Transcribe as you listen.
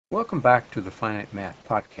Welcome back to the Finite Math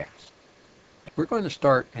Podcast. We're going to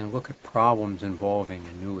start and look at problems involving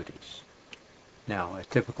annuities. Now, a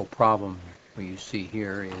typical problem you see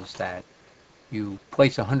here is that you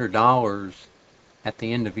place $100 at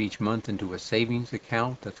the end of each month into a savings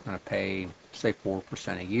account that's going to pay, say,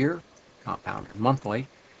 4% a year, compounded monthly.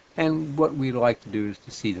 And what we'd like to do is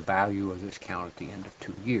to see the value of this account at the end of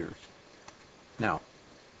 2 years. Now,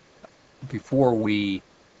 before we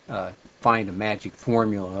find a magic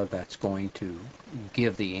formula that's going to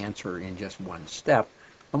give the answer in just one step,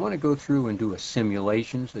 I want to go through and do a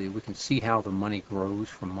simulation so that we can see how the money grows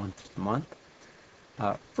from month to month.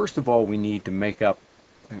 First of all, we need to make up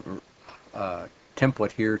a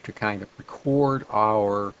template here to kind of record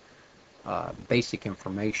our basic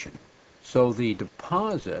information. So the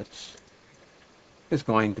deposits is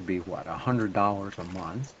going to be what, $100 a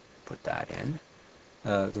month. Put that in.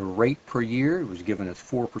 The rate per year was given as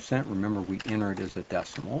 4%. Remember, we entered as a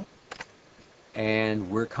decimal. And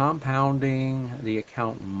we're compounding the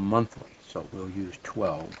account monthly. So we'll use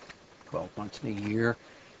 12 months in a year.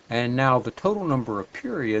 And now the total number of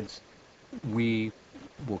periods, we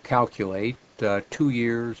will calculate 2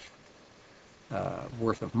 years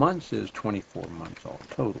worth of months is 24 months all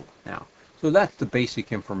total. Now, so that's the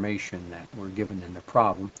basic information that we're given in the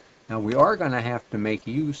problem. Now, we are going to have to make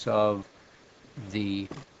use of the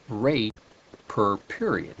rate per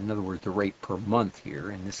period. In other words, the rate per month here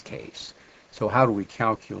in this case. So how do we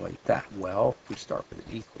calculate that? Well, we start with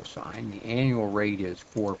an equal sign. The annual rate is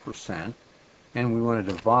 4%, and we want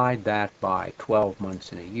to divide that by 12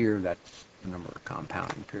 months in a year. That's the number of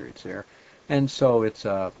compounding periods there. And so it's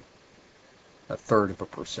a third of a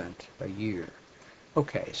percent a year.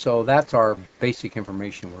 Okay, so that's our basic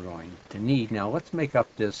information we're going to need. Now let's make up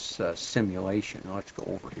this simulation. Let's go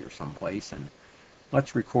over here someplace and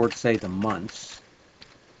let's record, say, the months,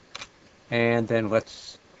 and then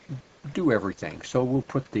let's do everything. So we'll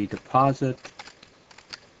put the deposit,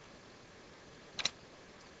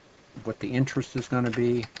 what the interest is going to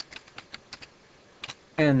be,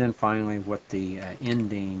 and then finally what the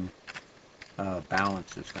ending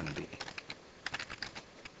balance is going to be.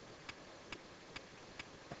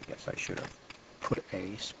 I guess I should have put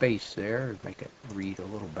a space there to make it read a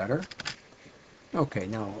little better. Okay,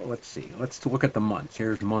 now let's see. Let's look at the months.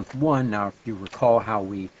 Here's month 1. Now, if you recall how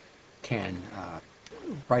we can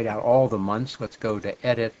write out all the months, let's go to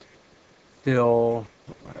Edit, Fill.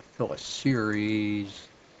 We want to fill a series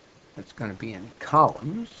that's going to be in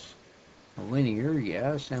columns. Linear,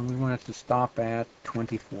 yes, and we want it to stop at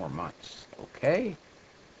 24 months. Okay.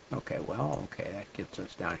 Okay, well, okay, that gets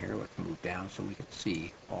us down here. Let's move down so we can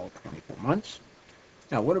see all 24 months.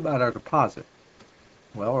 Now, what about our deposit?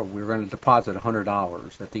 Well, we're going to deposit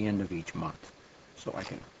 $100 at the end of each month. So I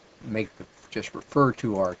can just refer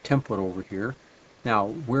to our template over here. Now,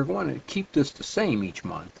 we're going to keep this the same each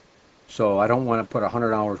month. So I don't want to put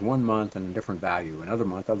 $100 one month and a different value another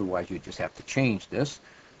month. Otherwise, you just have to change this.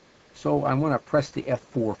 So I want to press the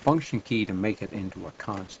F4 function key to make it into a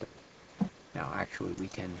constant. Now, actually, we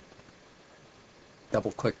can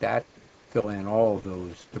double-click that, fill in all of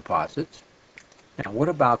those deposits. Now, what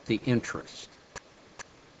about the interest?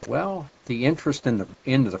 Well, the interest in the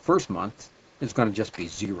end of the first month is going to just be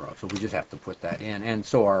 0, so we just have to put that in. And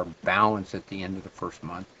so our balance at the end of the first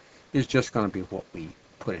month is just going to be what we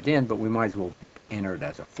put it in, but we might as well enter it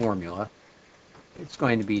as a formula. It's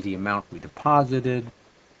going to be the amount we deposited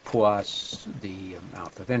plus the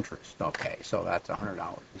amount of interest. Okay, so that's $100.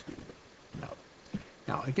 No.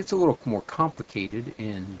 Now, it gets a little more complicated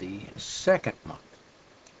in the second month.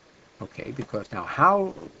 Okay, because now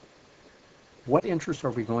what interest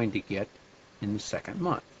are we going to get in the second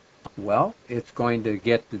month? Well, it's going to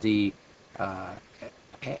get the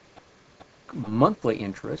monthly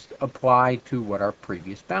interest applied to what our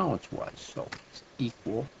previous balance was. So it's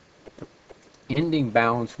equal the ending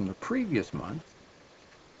balance from the previous month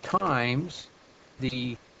times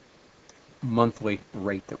the monthly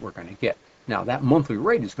rate that we're going to get. Now, that monthly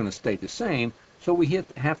rate is going to stay the same, so we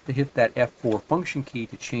have to hit that F4 function key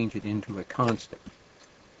to change it into a constant.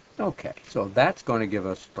 Okay, so that's going to give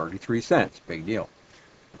us 33 cents. Big deal.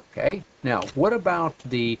 Okay, now what about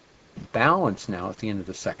the balance now at the end of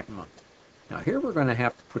the second month? Now here we're going to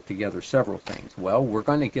have to put together several things. Well, we're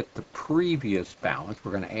going to get the previous balance.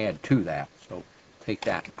 We're going to add to that. So take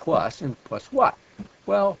that plus, and plus what?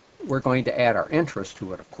 Well, we're going to add our interest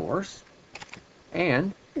to it, of course,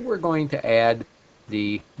 and we're going to add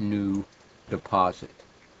the new deposit.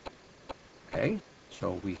 Okay,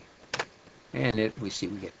 so we see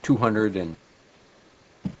we get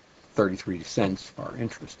 233 cents for our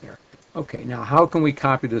interest there. Okay, now how can we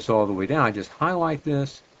copy this all the way down? I just highlight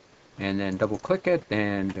this and then double click it,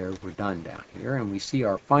 and there we're done down here, and we see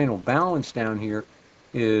our final balance down here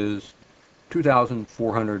is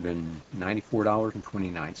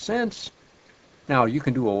 $2,494.29. Now you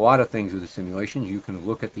can do a lot of things with the simulations. You can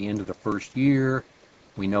look at the end of the first year.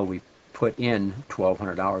 We know we put in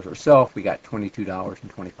 $1,200 ourselves. We got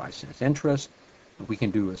 $22.25 interest. We can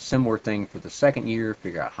do a similar thing for the second year,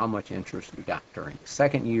 figure out how much interest we got during the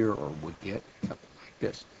second year or would get, something like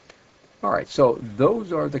this. All right, so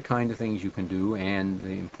those are the kind of things you can do, and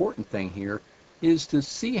the important thing here is to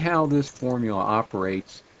see how this formula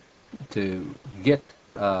operates to get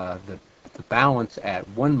the balance at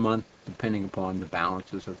 1 month, depending upon the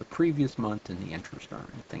balances of the previous month and the interest earned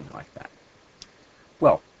and things like that.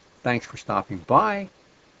 Well, thanks for stopping by.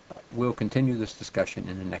 We'll continue this discussion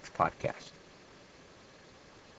in the next podcast.